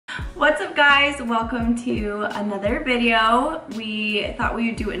What's up guys? Welcome to another video. We thought we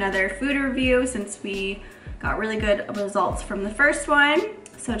would do another food review since we got really good results from the first one.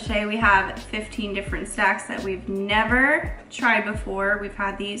 So today we have 15 different snacks that we've never tried before. We've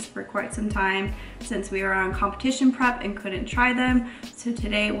had these for quite some time since we were on competition prep and couldn't try them. So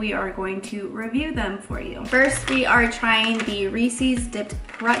today we are going to review them for you. First, we are trying the Reese's dipped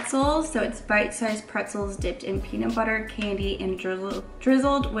pretzels. So it's bite-sized pretzels dipped in peanut butter, candy, and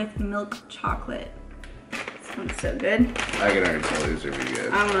drizzled with milk chocolate. Smells so good. I can already tell these are pretty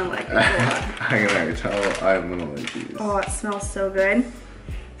good. I'm gonna like these a lot. I can already tell I'm gonna like these. Oh, it smells so good.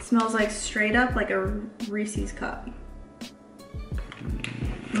 Smells like straight up like a Reese's cup.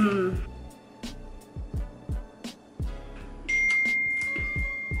 Mmm.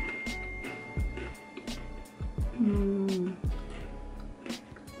 Mmm.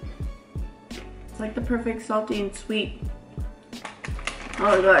 It's like the perfect salty and sweet.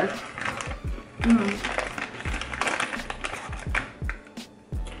 Oh, good. Mmm.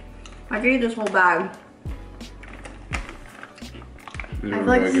 I could eat this whole bag. I feel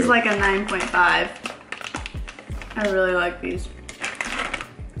like this is like a 9.5. I really like these.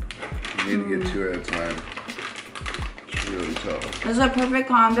 You need to get 2 at a time. It's really tough. This is a perfect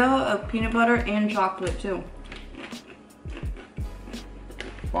combo of peanut butter and chocolate too.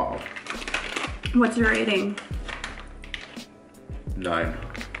 Wow. What's your rating? 9.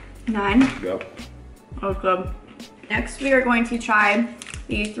 9? Yep. Oh, good. Next we are going to try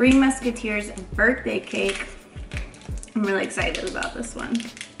the Three Musketeers birthday cake. I'm really excited about this one.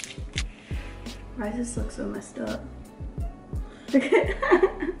 Why does this look so messed up? It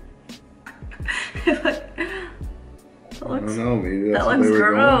looks, I don't know, maybe that's that what they were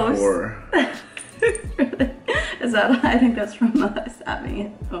gross. going for. Is that, I think that's from us at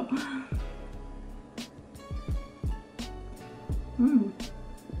me. Oh. Mmm.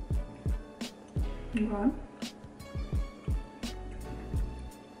 Okay.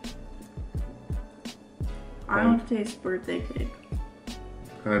 I don't taste birthday cake.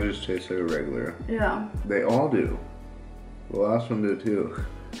 Kind of just tastes like a regular. Yeah. They all do. The last one did too.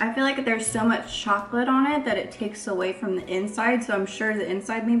 I feel like there's so much chocolate on it that it takes away from the inside, so I'm sure the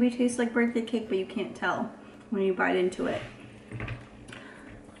inside maybe tastes like birthday cake, but you can't tell when you bite into it.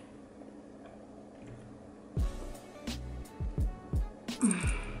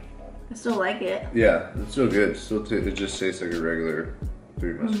 I still like it. Yeah, it's still good. It just tastes like a regular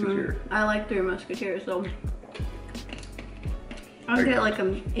Three Musketeer. I like Three Musketeers, so I'll get like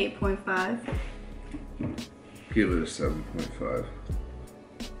an 8.5. Give it a 7.5.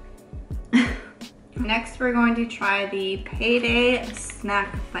 Next, we're going to try the Payday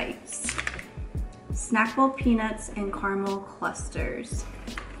Snack Bites. Snackable peanuts and caramel clusters.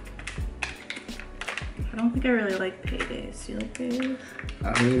 I don't think I really like Paydays. Do you like Paydays?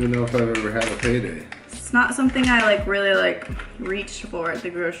 I don't even know if I've ever had a Payday. It's not something I really reached for at the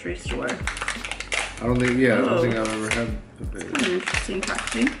grocery store. I don't think I've ever had a Payday. That's an interesting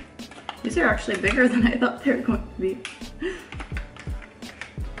packaging. These are actually bigger than I thought they were going to be.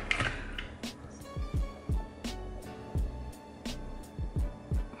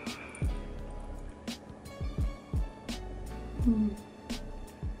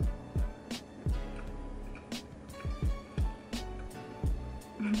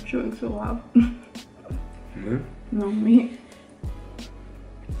 I'm chewing so loud. Mm-hmm. No, me.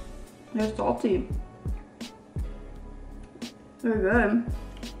 They're salty. They're good.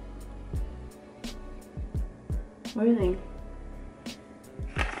 What do you think?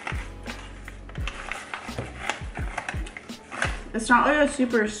 It's not like a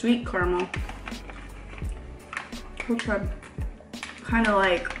super sweet caramel. Which are kind of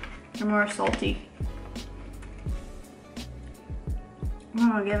like, they're more salty. I'm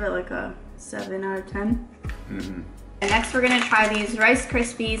gonna give it like a 7 out of 10. Mm-hmm. And next we're gonna try these Rice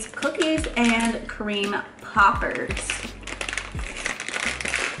Krispies cookies and cream poppers.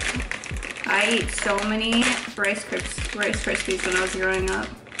 I ate so many Rice Krispies when I was growing up.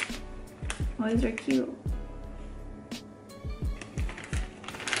 Oh, these are cute.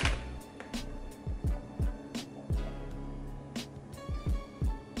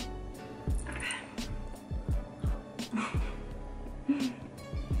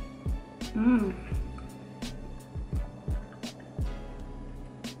 Mmm.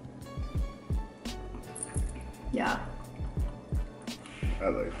 Yeah. I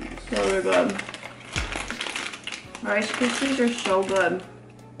like these. Those are good. Rice Krispies are so good.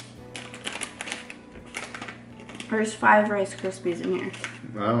 There's 5 Rice Krispies in here.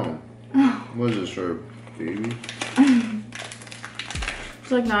 Oh. What is this for, baby?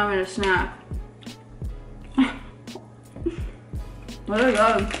 It's like not even a snack. What are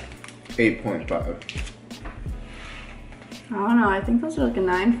those? 8.5. I don't know, I think those are like a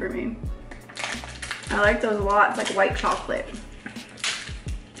 9 for me. I like those a lot. It's like white chocolate.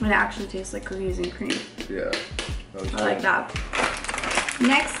 And it actually tastes like cookies and cream. Yeah. I like that.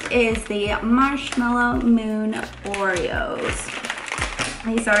 Next is the Marshmallow Moon Oreos.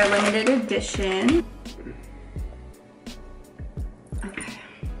 These are a limited edition. Okay.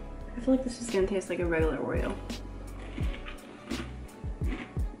 I feel like this is gonna taste like a regular Oreo.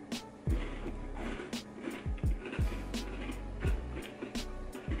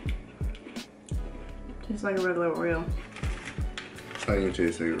 Tastes like a regular Oreo. I think it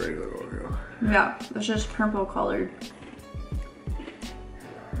tastes like a regular Oreo. Yeah, it's just purple colored.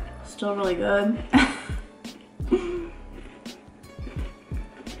 Still really good.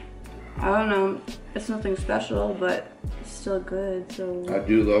 I don't know, it's nothing special, but it's still good, so. I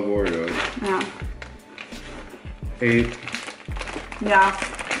do love Oreos. Yeah. 8. Yeah,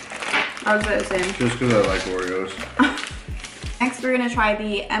 I was the same. Just because I like Oreos. Next, we're gonna try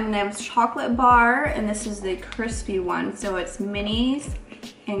the M&Ms chocolate bar, and this is the crispy one. So it's minis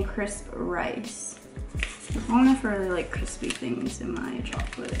and crisp rice. I don't know if I really like crispy things in my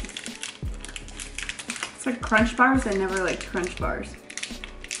chocolate. It's like crunch bars. I never liked crunch bars.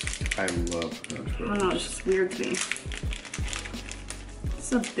 I love crunch bars. I don't know, it's just weird to me.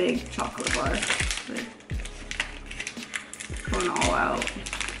 It's a big chocolate bar. Like, going all out.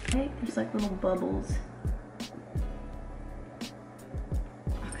 Okay, there's like little bubbles.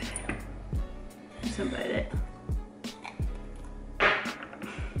 Just bite it.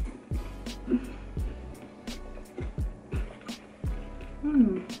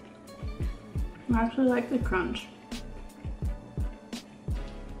 I actually like the crunch.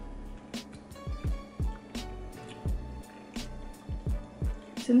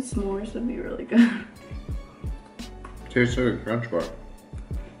 Since s'mores would be really good. Tastes like a crunch bar.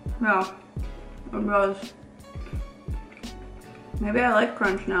 Yeah, it does. Maybe I like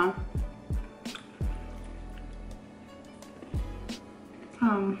crunch now.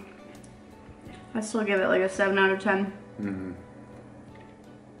 I still give it like a 7 out of 10. Mm-hmm.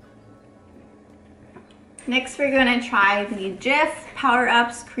 Next, we're gonna try the Jif Power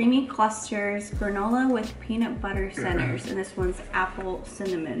Ups Creamy Clusters Granola with Peanut Butter Centers, and this one's apple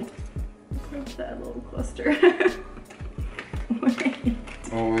cinnamon. Look at that little cluster. Wait.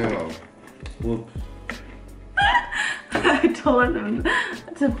 Oh yeah. Whoops. I told him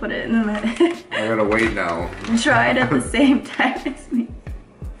to put it in the middle. I gotta wait now. Try it at the same time as me.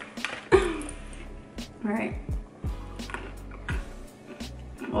 Alright.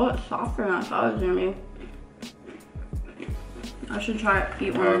 Oh, it's softer than I thought it was gonna be. I should try it,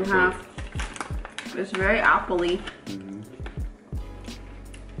 eat one and a half. It's very appley. Mm-hmm.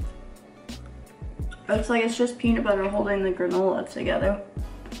 It's like it's just peanut butter holding the granola together.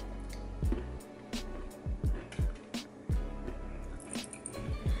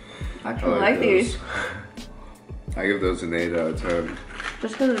 I actually like these. I give those an 8 out of 10.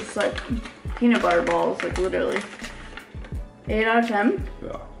 Just because it's like peanut butter balls, like literally. 8 out of 10?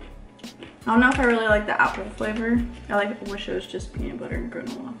 Yeah. I don't know if I really like the apple flavor. I wish it was just peanut butter and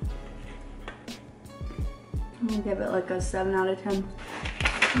granola. I'm gonna give it like a 7 out of 10.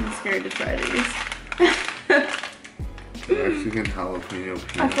 I'm scared to try these. Mexican jalapeno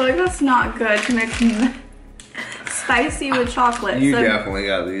peanut. I feel like that's not good to mix spicy with chocolate. You so definitely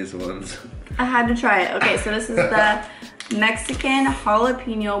got these ones. I had to try it. Okay, so this is the Mexican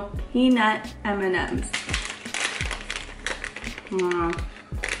jalapeno peanut M&Ms.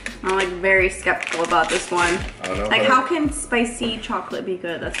 I'm like very skeptical about this one. I don't know. Like, how can spicy chocolate be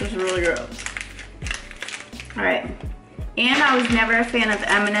good? That's just really gross. All right. And I was never a fan of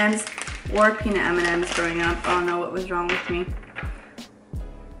M&Ms or peanut M&Ms growing up. I don't know what was wrong with me.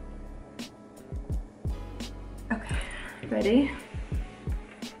 Okay, ready?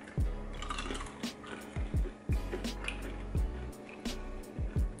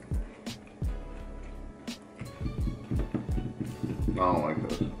 I don't like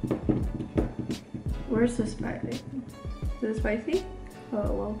those. Where's the spicy? Is it spicy? Oh, a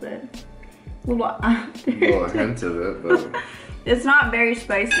little bit. A little hint of it, but it's not very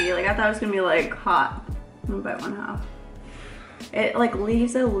spicy. Like, I thought it was gonna be like hot. I'm gonna bite one half. It like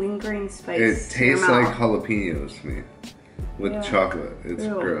leaves a lingering spice. it tastes like jalapenos to me with chocolate. It's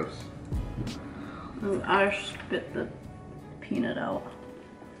Ew. gross. Ooh, I spit the peanut out.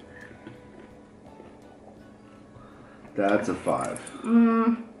 That's a 5.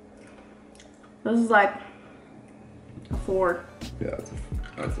 This is like a 4. Yeah,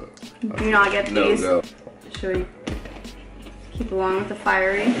 that's a Do you not get these? No. Should we keep along with the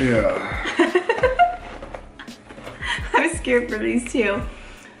fiery? Yeah. I'm scared for these too.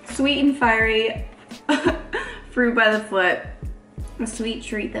 Sweet and fiery fruit by the foot. A sweet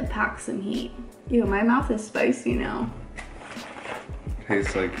treat that packs some heat. Ew, my mouth is spicy now.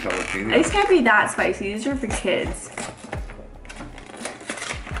 Tastes like jalapeno. These can't be that spicy. These are for kids.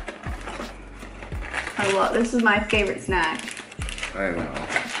 This is my favorite snack. I know.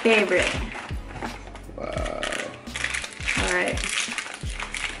 Favorite. Wow. All right.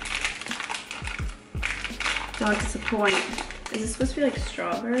 Don't disappoint. Is this supposed to be like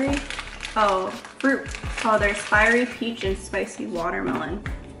strawberry? Oh, fruit. Oh, there's fiery peach and spicy watermelon.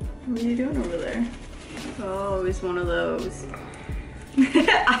 What are you doing over there? Oh, it's one of those.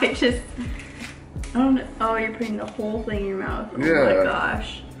 I don't know. Oh, you're putting the whole thing in your mouth. Oh my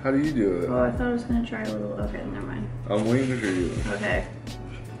gosh. How do you do it? Oh, I thought I was gonna try a little. Okay, never mind. I'm waiting for you. Okay,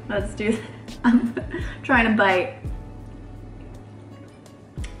 let's do that. I'm trying to bite.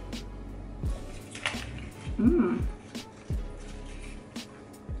 Mmm.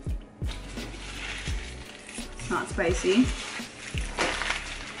 It's not spicy.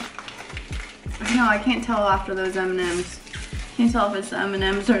 No, I can't tell after those M&Ms. Can't tell if it's the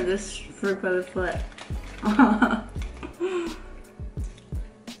M&Ms or this fruit by the foot.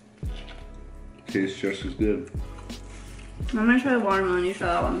 Tastes just as good. I'm gonna try the watermelon. You try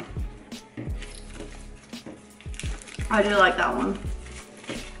that one. I do like that one.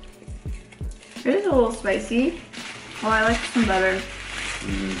 It is a little spicy. Oh, I like this one better.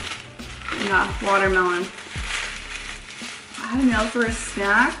 Yeah, watermelon. I don't know, for a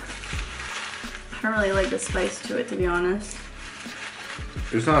snack, I don't really like the spice to it, to be honest.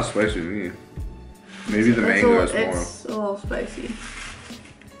 It's not spicy to me. Maybe the mango is more. It's a little spicy.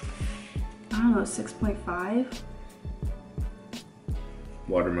 I don't know, 6.5?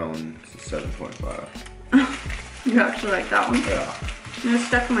 Watermelon is 7.5. You actually like that one? Yeah. It's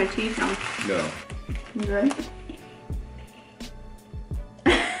stuck in my teeth now. No. You good?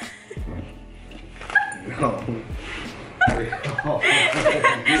 No.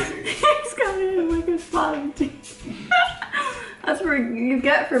 It's coming in like a spot of teeth. That's what you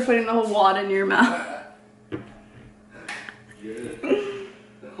get for putting the whole wad in your mouth.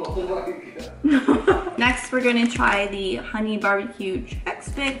 Oh my god. Next, we're gonna try the honey barbecue chex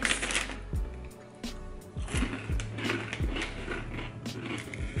sticks.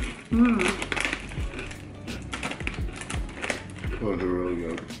 Mmm. Oh, they're really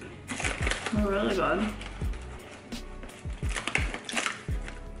good. They're really good.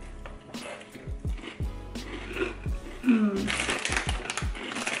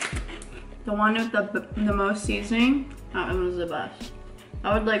 The one with the most seasoning, that one was the best.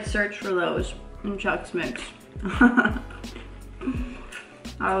 I would like search for those in Chuck's Mix. I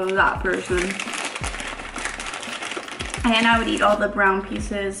was that person. And I would eat all the brown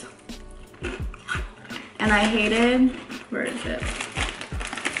pieces. And I hated, where is it?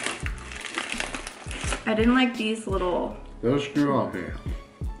 I didn't like these little... Those grew on me.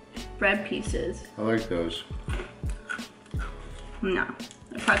 Bread pieces. I like those. No,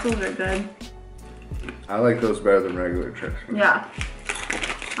 the pretzels are good. I like those better than regular Chex Mix. Yeah.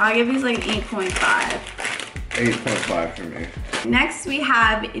 I'll give these like an 8.5. 8.5 for me. Next we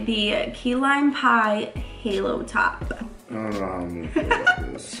have the key lime pie halo top. I don't know how I'm gonna feel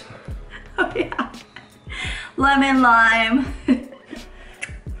about this. Oh yeah. Lemon lime.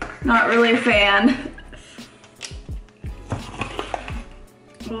 Not really a fan.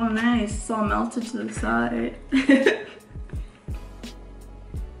 Oh nice, it's all melted to the side.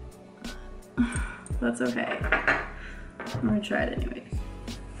 That's okay. I'm gonna try it anyways.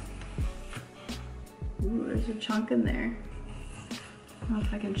 Ooh, there's a chunk in there. I don't know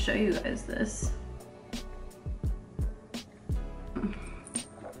if I can show you guys this.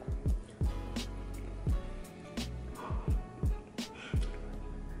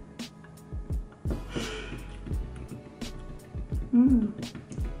 Mmm.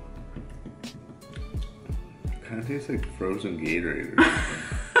 Kind of tastes like frozen Gatorade or something.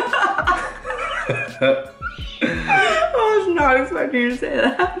 I was not expecting you to say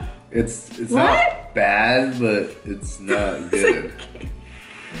that. It's not bad, but it's not good.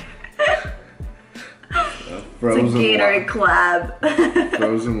 Frozen it's a Gatorade collab.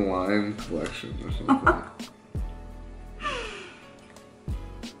 Frozen lime collection or something.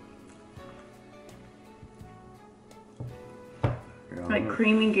 Like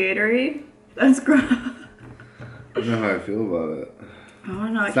creamy Gatorade? That's gross. I don't know how I feel about it. I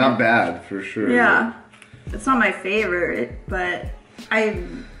don't know. It's not bad for sure. Yeah. It's not my favorite, but I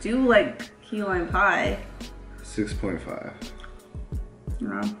do like key lime pie. 6.5.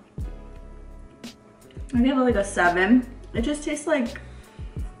 Yeah. I give it like a 7. It just tastes like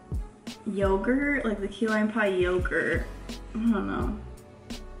yogurt, like the key lime pie yogurt. I don't know.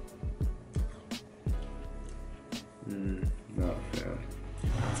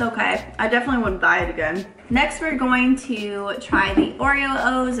 It's okay. I definitely wouldn't buy it again. Next, we're going to try the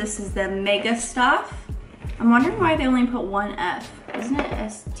Oreo-O's. This is the mega stuff. I'm wondering why they only put one F. Isn't it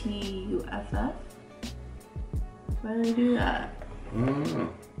S-T-U-F-F? Why do they do that? I don't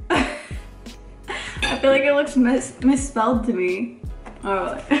know. I feel like it looks misspelled to me.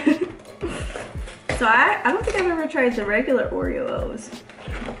 Oh. So I don't think I've ever tried the regular Oreo-O's.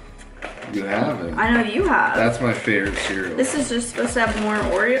 You haven't? I know you have. That's my favorite cereal. This is just supposed to have more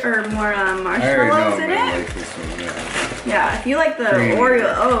Oreo or more I marshmallows already know in I'm gonna it. like this one, yeah. Yeah, if you like the Creamy.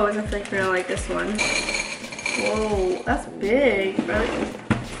 Oreo-O's, I think you're gonna like this one. Whoa, that's big.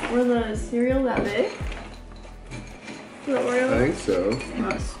 Were the cereal that big? The Oreo? I think so. I'm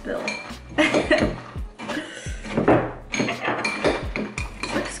gonna spill.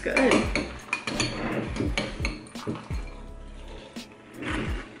 Looks good.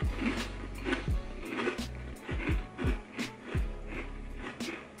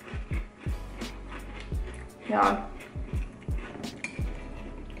 Yeah.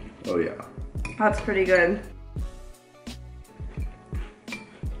 Oh yeah. That's pretty good.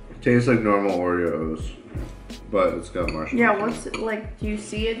 Tastes like normal Oreos, but it's got marshmallows. Yeah, what's it like? Do you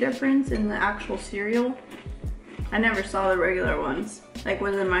see a difference in the actual cereal? I never saw the regular ones. Like,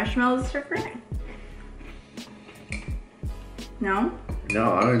 was the marshmallows different? No?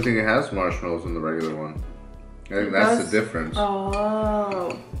 No, I don't think it has marshmallows in the regular one. I think that's the difference.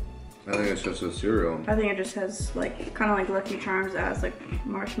 Oh. I think it's just a cereal. I think it just has like, kind of like Lucky Charms that has like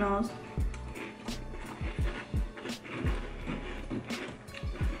marshmallows.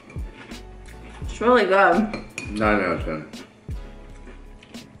 It's really good. 9 out of 10.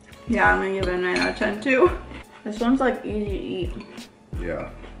 Yeah, I'm gonna give it a 9 out of 10 too. This one's like easy to eat. Yeah.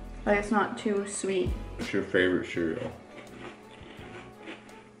 Like it's not too sweet. What's your favorite cereal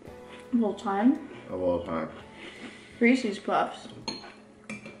Of all time? of all time? Reese's Puffs.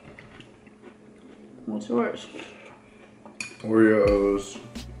 What's yours? Oreos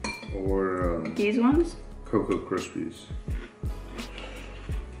or These ones? Cocoa Krispies.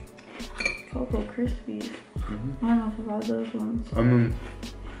 Cocoa Krispies. I don't know if I've had those ones.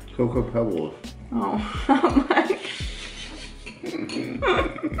 Cocoa Pebbles. Oh,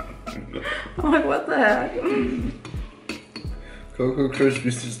 I'm like, what the heck? Cocoa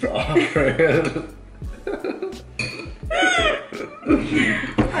Krispies is the off-brand.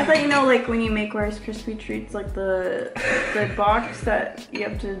 I thought, you know, like when you make Rice Krispie treats, like the box that you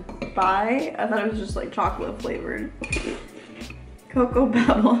have to buy, I thought it was just like chocolate flavored. Cocoa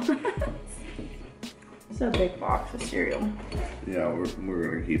Pebbles. It's a big box of cereal. Yeah, we're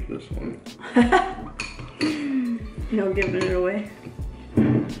gonna keep this one. No giving it away.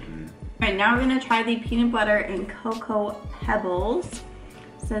 Alright, now we're gonna try the peanut butter and cocoa pebbles.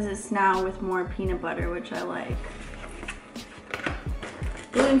 It says it's now with more peanut butter, which I like.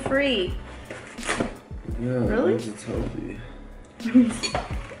 Gluten free. Yeah, Really? it means it's healthy.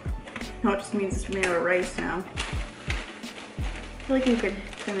 No, it just means it's made out of rice now. I feel like you could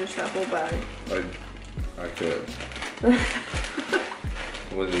finish that whole bag. I could.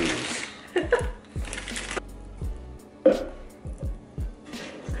 With these.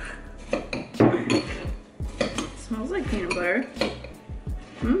 Smells like peanut butter.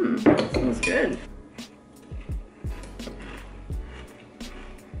 Smells good.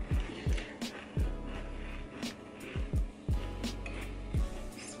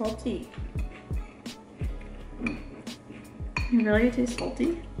 Salty. You really taste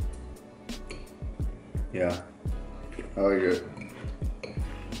salty? Yeah, I like it.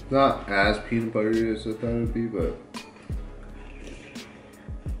 It's not as peanut buttery as I thought it would be, but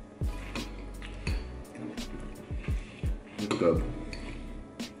it's good.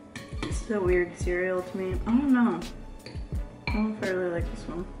 It's a weird cereal to me. I don't know. I don't know if I really like this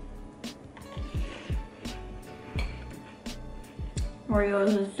one.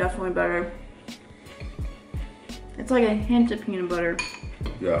 Oreos is definitely better. It's like a hint of peanut butter.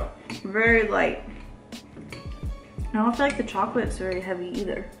 Yeah. Very light. I don't feel like the chocolate's very heavy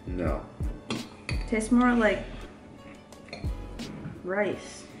either. No. It tastes more like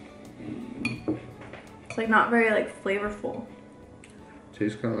rice. It's like not very like flavorful.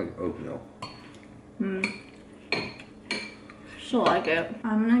 Tastes kind of like oatmeal. Still like it.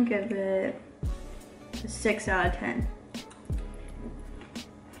 I'm gonna give it a 6 out of 10.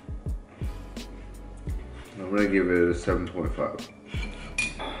 I'm gonna give it a 7.5.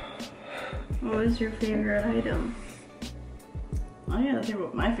 What was your favorite item? I gotta think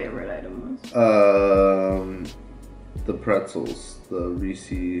what my favorite item was. The pretzels, the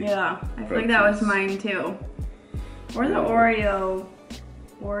Reese. Yeah, I feel like that was mine too. Or the Oreo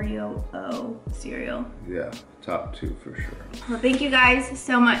Oreo cereal. Yeah, top 2 for sure. Well, thank you guys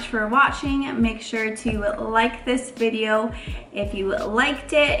so much for watching. Make sure to like this video if you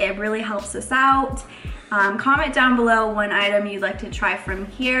liked it. It really helps us out. Comment down below one item you'd like to try from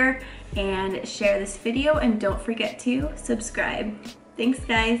here and share this video, and don't forget to subscribe. Thanks,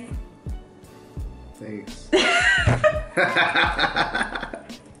 guys. Thanks.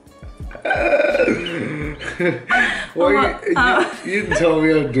 Well, you didn't tell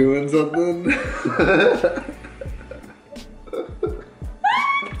me I'm doing something.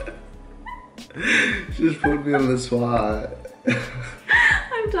 Just put me on the spot.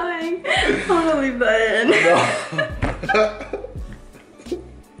 I'm dying. I'm gonna leave that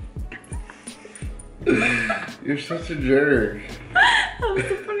in. You're such a jerk. That was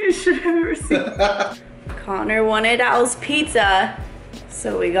the funniest shit I've ever seen. Connor wanted Al's pizza,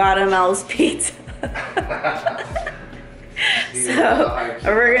 so we got him Al's pizza. So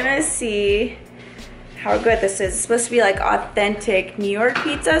we're gonna see how good this is. It's supposed to be like authentic New York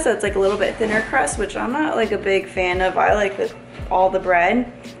pizza, so it's like a little bit thinner crust, which I'm not like a big fan of. I like all the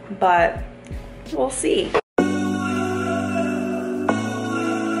bread, but we'll see.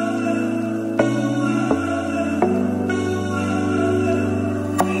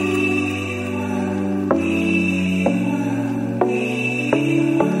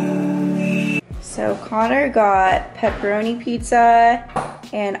 So Connor got pepperoni pizza,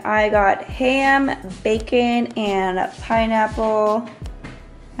 and I got ham, bacon, and pineapple.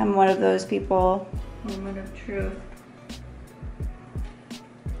 I'm one of those people. Moment of truth.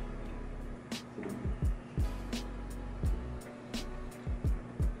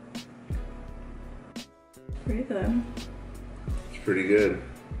 Pretty good. It's pretty good.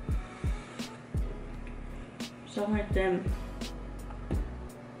 So much thin.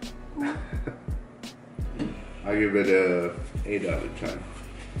 I give it a 8 out of 10.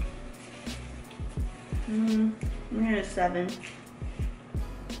 I'm gonna a 7.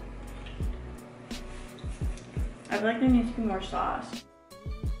 I feel like there needs to be more sauce.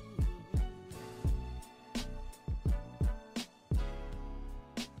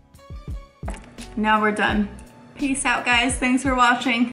 Now we're done. Peace out, guys. Thanks for watching.